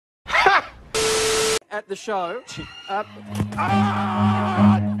at the show.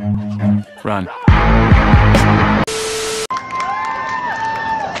 Run.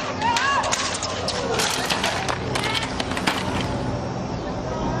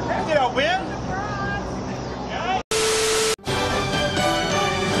 Get out, man.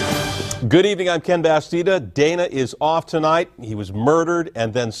 Good evening, I'm Ken Bastida. Dana is off tonight. He was murdered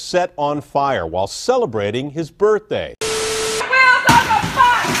and then set on fire while celebrating his birthday.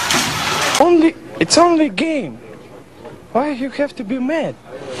 It's only a game. Why you have to be mad?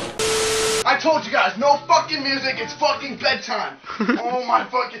 I told you guys, no fucking music, it's fucking bedtime. Oh my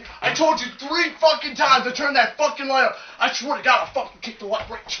fucking, I told you 3 fucking times to turn that fucking light up. I swear to God, I'll fucking kick the light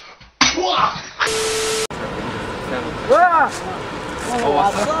right.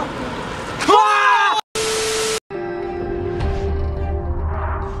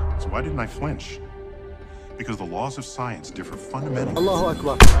 So why didn't I flinch? Because the laws of science differ fundamentally. Allahu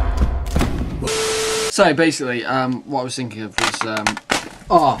Akbar. So basically, what I was thinking of was,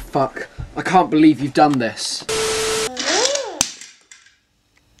 oh fuck, I can't believe you've done this.